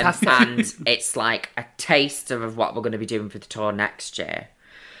 Fantastic. And it's like a taster of what we're going to be doing for the tour next year.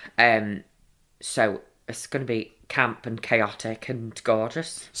 So it's going to be camp and chaotic and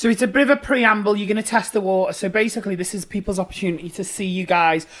gorgeous. So it's a bit of a preamble. You're going to test the water. So basically, this is people's opportunity to see you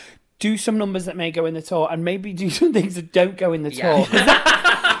guys do some numbers that may go in the tour and maybe do some things that don't go in the tour.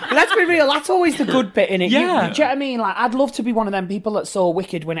 Let's be real, that's always the good bit in it. Yeah. Do you know what I mean? Like, I'd love to be one of them people that saw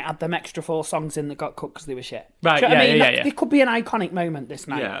Wicked when it had them extra 4 songs in that got cut because they were shit. Right, Do you know what I mean? yeah. It could be an iconic moment this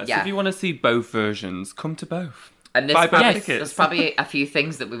night. Yeah, so if you want to see both versions, come to both. And Buy both there's tickets. probably a few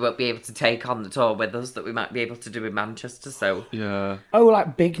things that we won't be able to take on the tour with us that we might be able to do in Manchester, so... Yeah. Oh,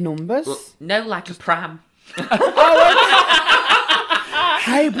 like big numbers? No, like a pram.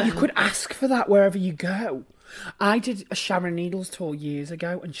 Hey, but you could ask for that wherever you go. I did a Sharon Needles tour years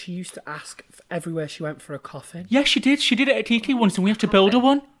ago, and she used to ask for everywhere she went for a coffin. Yeah, she did. She did it at Tiki once, and we have to build her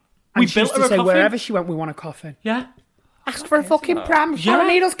one. And We she built used to her a say coffin. wherever she went, we want a coffin. Yeah. Ask for a fucking pram. Sharon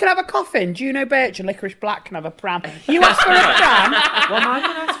Yeah. Needles can have a coffin. Juno, Birch and Licorice Black can have a pram. You ask for a pram. What am I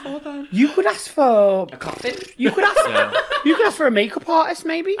going to ask for then? You could ask for A coffin? You could ask. You could ask for a makeup artist,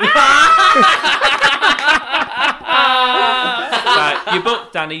 maybe. Right, you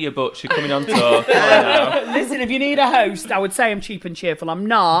booked, Danny, you booked. You're coming on tour. Come on now. Listen, if you need a host, I would say I'm cheap and cheerful. I'm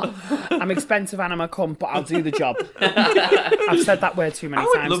not. I'm expensive and I'm a cunt, but I'll do the job. I've said that word too many I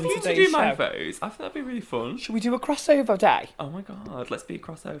would times. love in you to today's do my show. face. I think that'd be really fun. Should we do a crossover day? Oh my god, let's be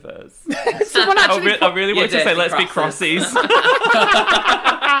crossovers. Someone actually. I really want to say dirty let's be crosses. crossies.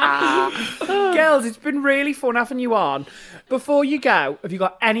 Girls, it's been really fun having you on. Before you go, have you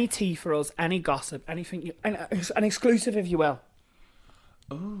got any tea for us? Any gossip? Anything? An exclusive, if you will.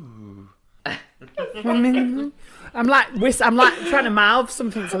 Ooh. I'm like trying to mouth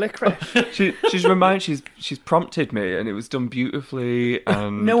something to Licorice. She's prompted me, and it was done beautifully.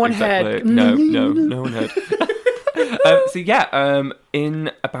 And No one heard. No one heard.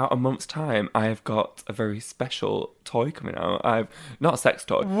 In about a month's time, I have got a very special toy coming out. I've not a sex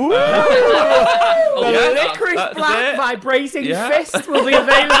toy. The Licorice Black vibrating fist will be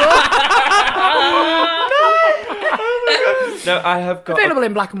available. No, I have got Available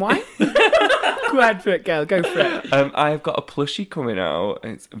in black and white. Go ahead for it, girl. Go for it. I have got a plushie coming out,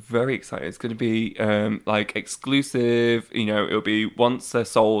 and it's very exciting. It's going to be like exclusive. It'll be once they're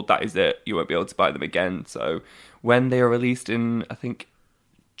sold, that is it. You won't be able to buy them again. So when they are released in, I think,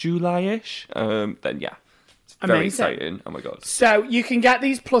 July-ish, then yeah. It's very Amazing. exciting. Oh my god. So you can get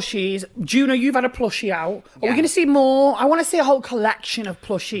these plushies. Juno, you've had a plushie out. Are we Yeah. going to see more? I want to see a whole collection of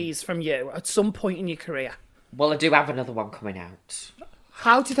plushies from you at some point in your career. Well, I do have another one coming out.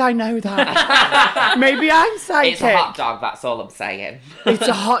 How did I know that? Maybe I'm psychic. It's a hot dog, that's all I'm saying. It's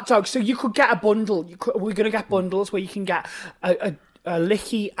a hot dog. So you could get a bundle. We're going to get bundles where you can get a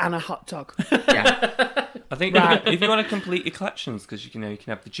licky and a hot dog. Yeah. I think Right. if you want to complete your collections, because you can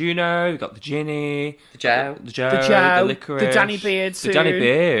have the Juno, you've got the Ginny, The Joe. the Joe, Joe, the Licorice, the Danny Beard the Danny soon.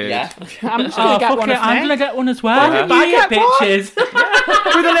 Beard. Yeah. I'm just going to get one of I'm me. going to get one as well. Why don't Buy you it, get one? bitches.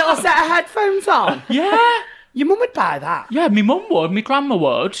 With a little set of headphones on. Yeah. Your mum would buy that. Yeah, my mum would, my grandma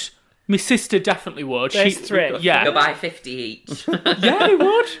would, my sister definitely would. There's three. You'll Yeah. buy 50 each. Yeah, they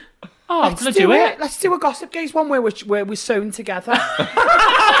would. Oh, I'm going to do it. Let's do a Gossip Gaze one where we're sewn together.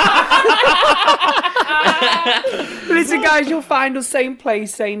 Listen, guys, you'll find us same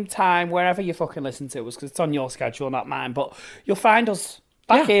place, same time, wherever you fucking listen to us, because it's on your schedule, not mine. But you'll find us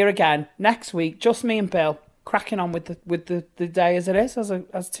back here again next week, just me and Bill, cracking on with the day as it is,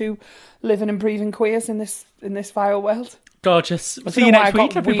 as two living and breathing queers in this vile world. Gorgeous. I See don't you know why next I week,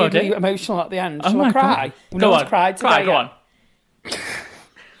 got everybody. weirdly emotional at the end. Oh Shall I my cry? God. No Go one's on. cried today Cry, go yet.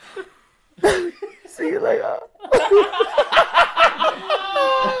 on. See you later.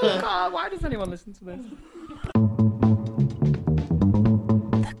 God, why does anyone listen to this?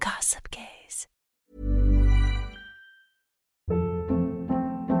 The Gossip Gaze.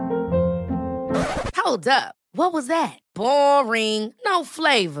 Hold up. What was that? Boring. No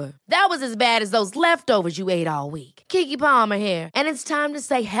flavor. That was as bad as those leftovers you ate all week. Keke Palmer here, and it's time to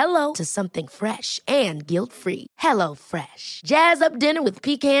say hello to something fresh and guilt-free. Hello Fresh. Jazz up dinner with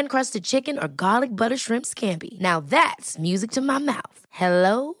pecan-crusted chicken or garlic butter shrimp scampi. Now that's music to my mouth.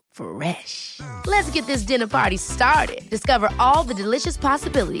 Hello Fresh. Let's get this dinner party started. Discover all the delicious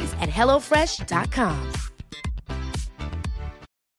possibilities at hellofresh.com.